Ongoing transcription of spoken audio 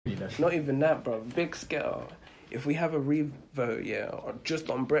Not even that, bro. Big scale. If we have a re-vote, or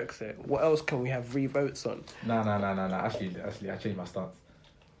just on Brexit, what else can we have re-votes on? No. Actually, I changed my stance.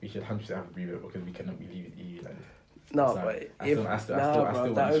 We should 100% have a re-vote because we cannot leave the EU like this. No, but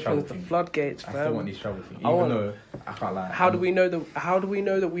that opens the floodgates, fam. I still want these travel things, even though I can't lie. How do we know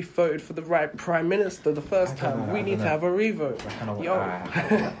that we voted for the right prime minister the first time? We need to have a re-vote.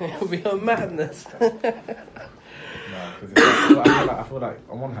 It'll be a madness. No, because I feel like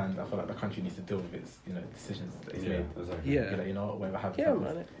on one hand, I feel like the country needs to deal with its, decisions that it's made. Exactly. Yeah. Whatever happens. Yeah,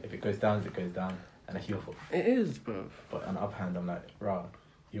 man. If it goes down, it goes down, and that's your fault. It is, bro. But on the other hand, I'm like, rah,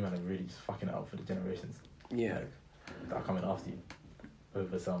 you man are really just fucking it up for the generations. Yeah. That are coming after you,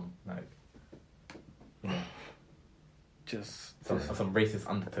 over some just some racist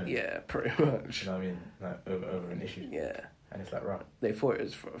undertone. Yeah, pretty much. You know what I mean? Like over an issue. Yeah. And it's like, right. They thought it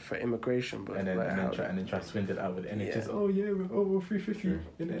was for immigration, but and then try to swindle it out with the NHS. Yeah. Oh yeah, we're 350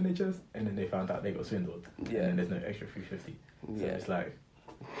 in the NHS, and then they found out they got swindled. Yeah. And then there's no extra 350. So it's like,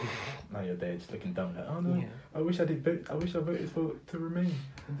 now you're there just looking dumb. Like, oh no, yeah. I wish I voted to remain.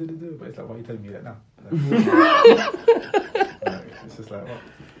 But it's like, why are you telling me that now? It's just like, what?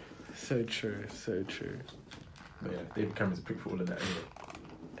 So true. But yeah, David Cameron's a prick for all of that anyway.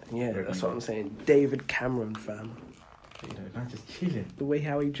 Yeah, that's what I'm saying. David Cameron, fam. Man just chilling. The way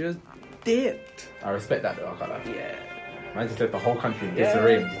how he just dipped. I respect that though, I can't lie. Yeah. Man just left the whole country in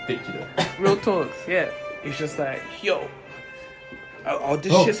disarray and just dipped you there. Real talks, yeah. He's just like, yo.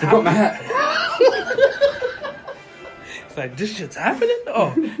 This shit's happening. I got my hat. It's like, this shit's happening?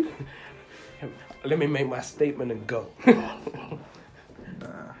 Oh. Let me make my statement and go.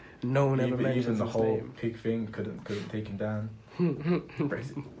 No one ever mentions even the his whole name. pig thing couldn't take him down.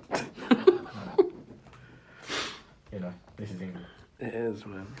 Brexit. This is England. It is,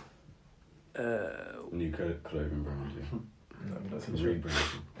 man. New clothing brand, yeah. No, we're not seeing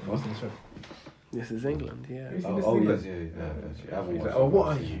Rebranding. This is England, yeah. Yes, yeah. What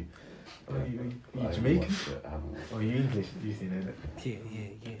are you? Are you Jamaican? I haven't watched it. Or are you English? You've seen it,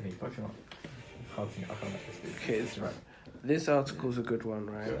 Yeah. And he fucks him up. Hard thing, I can't like this. Okay, it's right. This article's a good one,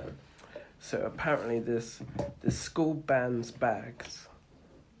 right? Yeah. So apparently this school bans bags.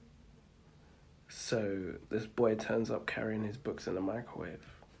 So this boy turns up carrying his books in a microwave.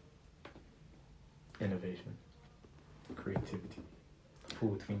 Innovation, creativity,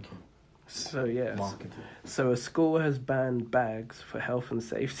 forward thinking. So yes. Marketing. So a school has banned bags for health and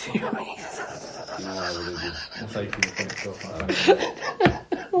safety reasons. That's how you feel yourself.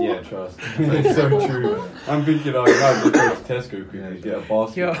 Yeah, trust. It's so true. I'm thinking, I might go to Tesco quickly, get a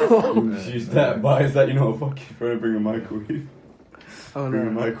basket. Just use that. But is that, fuck you, trying to bring a microwave? Oh bring no.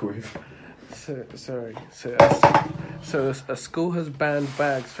 a microwave. Sorry. So a school has banned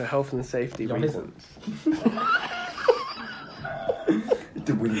bags for health and safety reasons.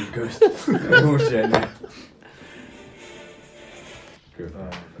 The windy ghost. Oh shit, no. Good.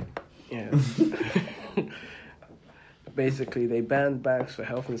 Yeah. Basically, they banned bags for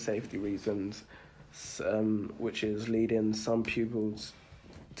health and safety reasons, which is leading some pupils.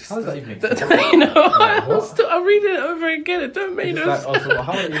 How does that even make sense? I'm reading it over again. It don't make no sense. Also,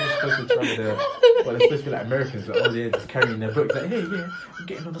 how are you supposed to travel there? Well, they're supposed to be like Americans, but they're just carrying their books. Like, hey, yeah, I'm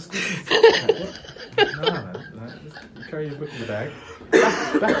getting on the school bus. Like, what? No, man. Just carry your book in the bag.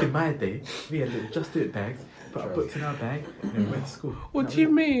 Back in my day, we had little Just Do It bags. Put our books in our bag, and then we went to school. What do you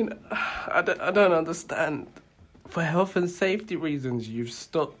mean? I don't understand. For health and safety reasons, you've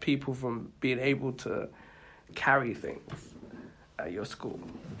stopped people from being able to carry things at your school.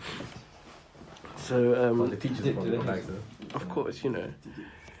 So, the teachers are probably bags, though. Of course,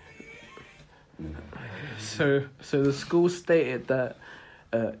 So the school stated that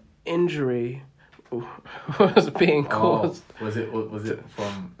injury was being caused. Was it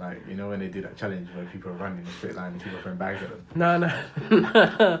from when they do that challenge where people are running in a straight line and people are throwing bags at them? No.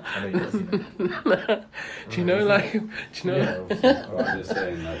 I know you've seen that. Do you know? Yeah, I'm just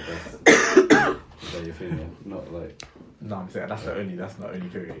saying that's your feeling, not like. No, I'm saying that's not only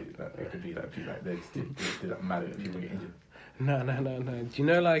theory. It could be like people like they just do that mad that people get injured. No. Do you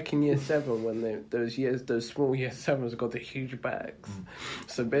know, in year 7 when those small year 7s got the huge bags?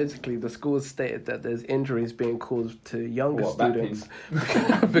 So basically, the school stated that there's injuries being caused to younger students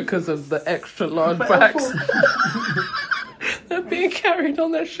because of the extra large bags. They're being carried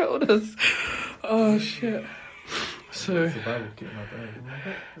on their shoulders. Oh shit. So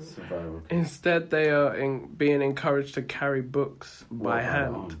instead, they are being encouraged to carry books by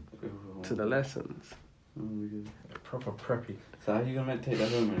hand to the lessons. Proper preppy. So how are you gonna take that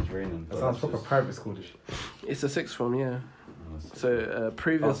home when it's raining? That sounds proper private schoolish. It's a sixth form, yeah. So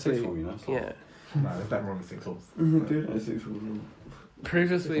previously, sixth form, yeah. Nah, there's that wrong with sixth forms. Dude, that's sixth form.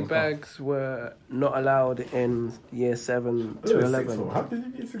 Previously, bags were not allowed in year 7 to 11. How did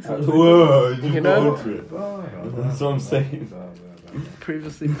you get 6? Whoa, You know? That's what I'm saying.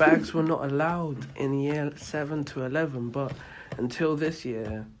 Previously, bags were not allowed in year 7 to 11, but until this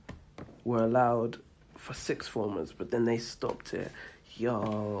year, were allowed for sixth formers, but then they stopped it.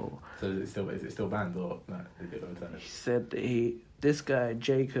 Yo. So is it still banned or no? Did it overturn it? He said that this guy,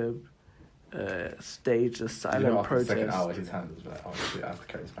 Jacob, staged a silent protest. The second hour, his hand was like, oh shit, I have to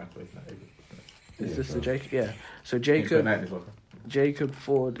carry this back away. Is this the Jacob? Yeah. So Jacob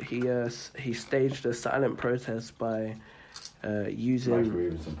Ford, he staged a silent protest by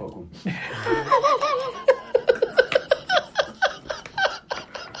using. Some popcorn.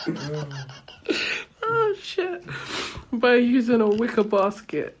 Oh shit! By using a wicker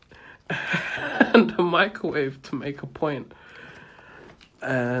basket and a microwave to make a point.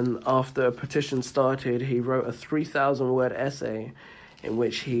 And after a petition started, he wrote a 3,000-word essay in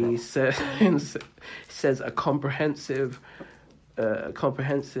which he says a comprehensive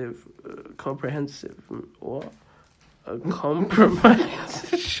compromise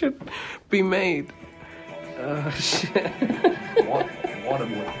should be made. Shit. What a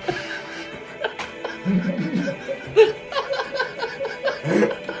boy.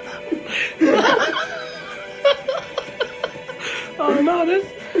 Oh no,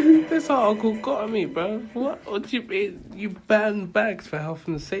 this article got me, bro. What do you mean? You ban bags for health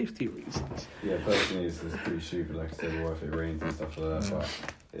and safety reasons? Yeah, personally, it's pretty stupid. Like I said, what if it rains and stuff like that? But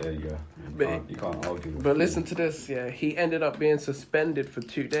there you go. You can't argue. But listen to this. Yeah, he ended up being suspended for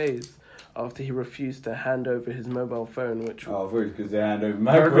 2 days after he refused to hand over his mobile phone, which because they hand over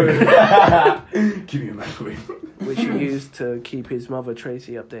microwave. Give me a microwave. Which he used to keep his mother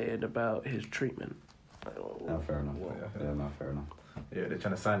Tracy updated about his treatment. No, fair enough. Yeah, no, fair enough. Yeah, they're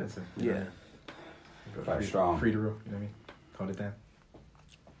trying to silence him. Yeah. Fight strong. Free the rule, you know what I mean? Hold it down.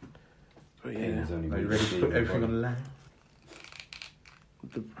 But yeah. Are you ready to put everything on the line?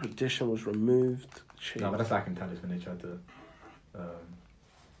 The petition was removed. No, but that's like in Talis when they tried to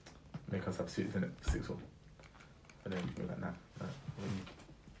make us have suits in it, 6 one. And then we're like, nah.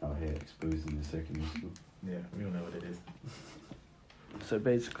 Oh, yeah, exposing the secondary school. Yeah, we all know what it is. So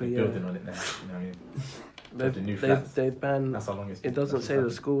basically, they're building on it now, you know what I mean? They've banned. That's how long it's it doesn't say the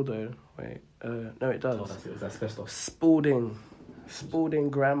school though. Wait, no, it does. Oh, that's it. It's asbestos. Spalding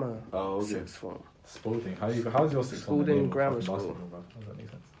Grammar. Oh, okay. Sixth form. Spalding. How's your sixth form? Spalding Grammar School. How does that make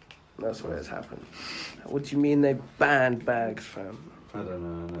sense? That's where it's happened. What do you mean they banned bags, fam? I don't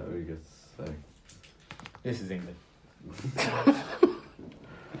know. Not really good. Like, this is England.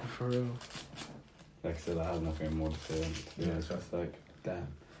 For real. like I said, I have nothing more to say. It's just like, damn.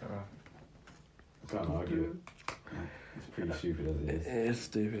 I can't argue it. It's pretty stupid as it is. It is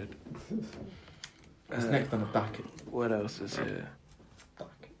stupid. What's next on the docket? What else is here?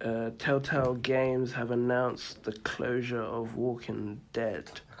 Telltale Games have announced the closure of Walking Dead.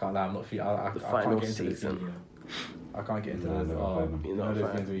 I can't lie, I'm not feeling. I can't get into this thing, I can't get into those. You know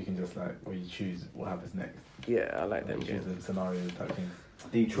those games where you can just where you choose what happens next. Yeah, I like them games. The scenario type things.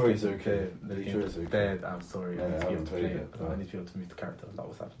 Detroit's okay. Detroit's okay. I'm sorry. Yeah, I haven't played it. I need to be able to move the character. That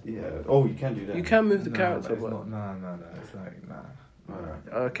was happening. Yeah. Oh, you can do that. You can move the character, but no. It's like nah. Alright.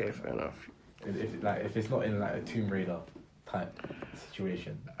 Okay, fair enough. If it's not in like a Tomb Raider type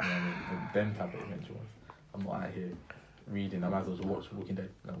situation, you know what I mean? Them type of adventure ones. I'm not out here reading. I might as well just watch Walking Dead.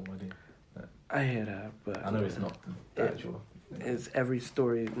 That's what I do. I hear that, but I know it's not the actual. It's every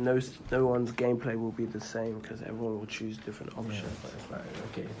story. No one's gameplay will be the same because everyone will choose different options. Yeah, but it's like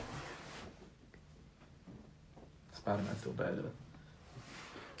okay, Spider-Man's still better though.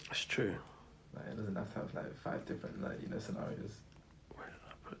 It's true. Like, it doesn't have to have like 5 different scenarios. Where did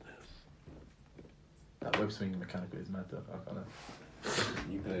I put this? That web swinging mechanical is mad though. I can't know.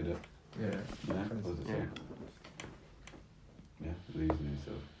 You played it. Yeah. Was it Yeah. Yeah, losing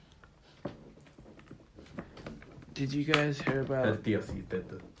yourself. Did you guys hear about? The DLC is dead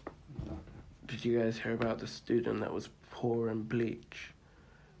though. Did you guys hear about the student that was pouring bleach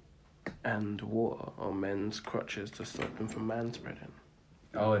and water on men's crotches to stop them from man spreading?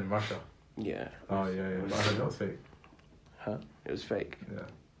 Oh, in Russia. Yeah. Oh yeah. I heard that was fake. Huh? It was fake.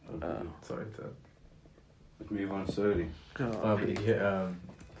 Yeah. Sorry to. Let's move on slowly. But did you hear?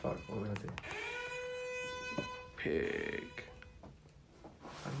 Fuck. What was I gonna say? Pig.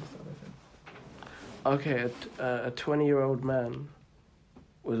 I missed that, I think. Okay, a 20-year-old man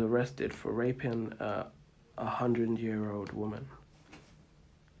was arrested for raping a 100-year-old woman.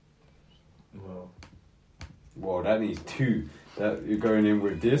 Well, that needs 2. That you're going in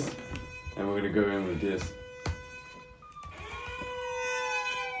with this, and we're gonna go in with this.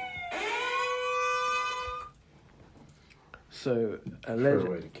 So, Throw alleged.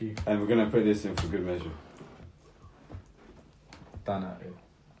 away the key. And we're gonna put this in for good measure. Done out here.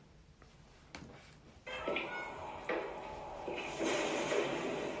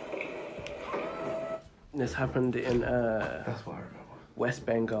 This happened in That's what I remember. West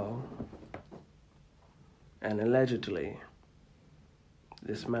Bengal. And allegedly,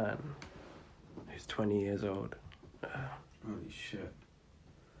 this man, who's 20 years old, Holy shit.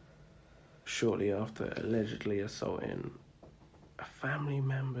 shortly after allegedly assaulting a family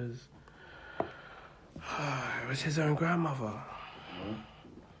member's, it was his own grandmother.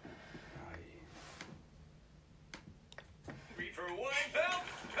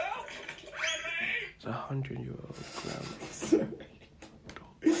 It's a 100-year-old grandma.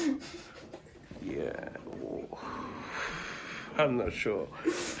 Yeah. Oh. I'm not sure.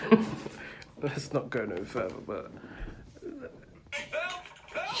 Let's not go no further, but...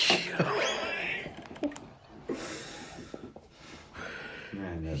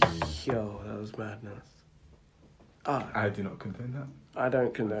 Man, Yo, that was madness. Ah, I do not condone that. I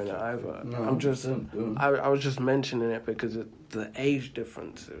don't condone it either. No, I'm just... don't. I was just mentioning it because the age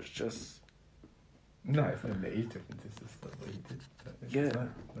difference, it was just... No, it's not the age difference. It's just what he did. It's Yeah, not.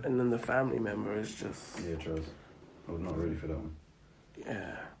 and then the family member is just... Yeah, Charles. I was not ready for that one.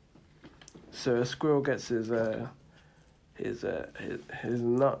 Yeah. So a squirrel gets his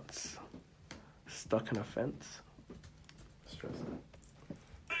nuts stuck in a fence. Stressful.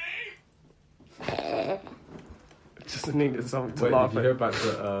 Just needed something to Wait, laugh did you hear at. about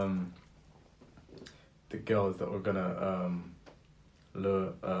the girls that were gonna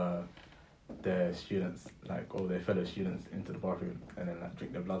lure their students, like all their fellow students, into the bathroom and then like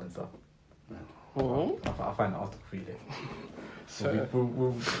drink their blood and stuff? Mhm. I'll find the article for you later. So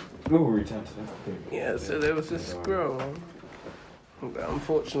We'll return to that. yeah, so there was this squirrel that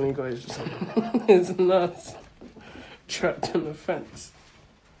unfortunately got his nuts trapped in the fence.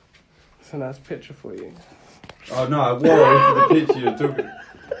 It's a nice picture for you. Oh no, I wore into the picture you took it.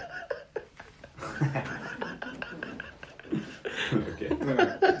 Okay.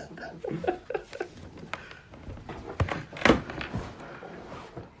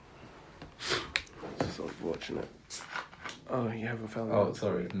 Just unfortunate. Oh, you haven't found that? Oh,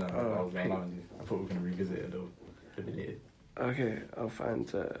 sorry, no, Oh, I was okay. allowing you. I thought we were gonna revisit it a little bit later. Okay, I'll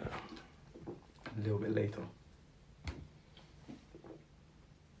find. A little bit later.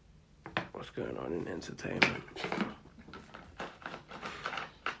 What's going on in entertainment?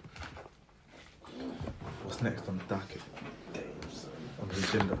 What's next on the docket? On the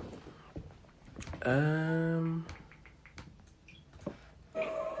agenda?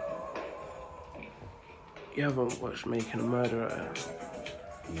 You haven't watched Making a Murderer?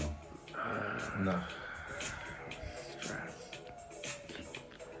 No. Stress.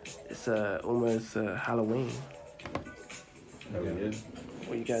 It's almost Halloween. Oh, yeah.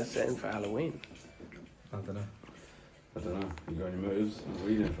 What are you guys setting for Halloween? I don't know. I don't know. You got any motives? I'm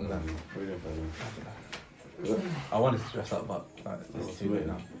reading for No. them. Reading for them. I wanted to dress up, but it's too late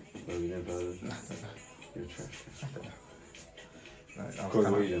now. What are you doing for them? You're trash. Like,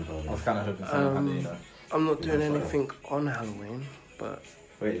 Corey, what are you doing for I them? was kind of hoping something happened, you know. I'm not doing Yeah, sorry. anything on Halloween, but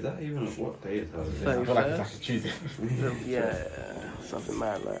Wait, is that even what day is that? I feel like it's like a 31st? Tuesday. yeah, something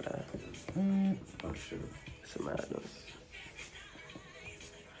mad like that. Oh shit. It's a madness.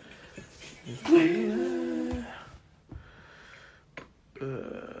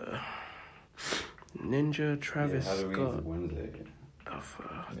 Ninja Travis Yeah, Halloween's Scott Wednesday.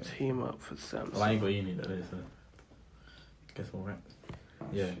 of team up for Samson. Well, I ain't got uni that day, so guess we'll wrap.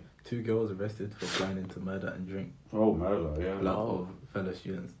 Yeah, 2 girls arrested for planning to murder and drink Oh, murder, yeah. blood of fellow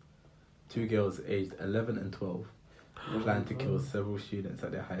students. 2 girls aged 11 and 12 planned to kill several students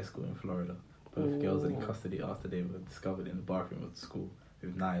at their high school in Florida. Both girls are in custody after they were discovered in the bathroom of the school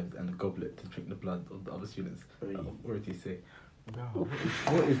with knives and a goblet to drink the blood of the other students. Authorities say, no,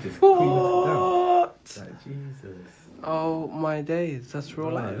 what is this? Queen of down. What? Like, Jesus. Oh my days, that's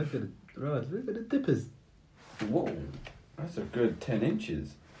real Right, life. look at the dippers. Whoa. That's a good 10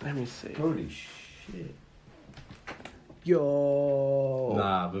 inches. Let me see. Holy shit. Yo.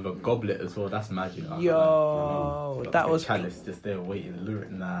 Nah, with a goblet as well, that's magic. Yo. That was chalice just there waiting,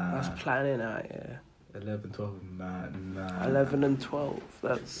 luring. Nah. that's planning out, yeah. 11, 12, nah. 11 and 12.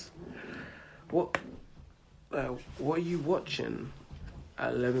 That's what are you watching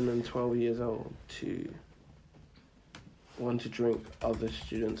at 11 and 12 years old to want to drink other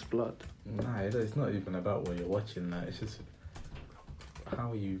students' blood? Nah, it's not even about what you're watching. Like, it's just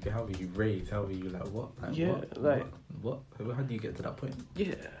how are you raised? How are you like what? Like, Yeah, what? like- what? How do you get to that point?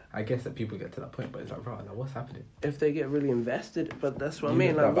 Yeah. I guess that people get to that point, but it's like, right, like, what's happening? If they get really invested, but that's what I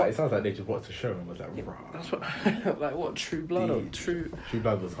mean. Like, but it sounds like they just watched the show and was like, right. That's what, like, what, True Blood or True... True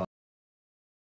Blood was hard.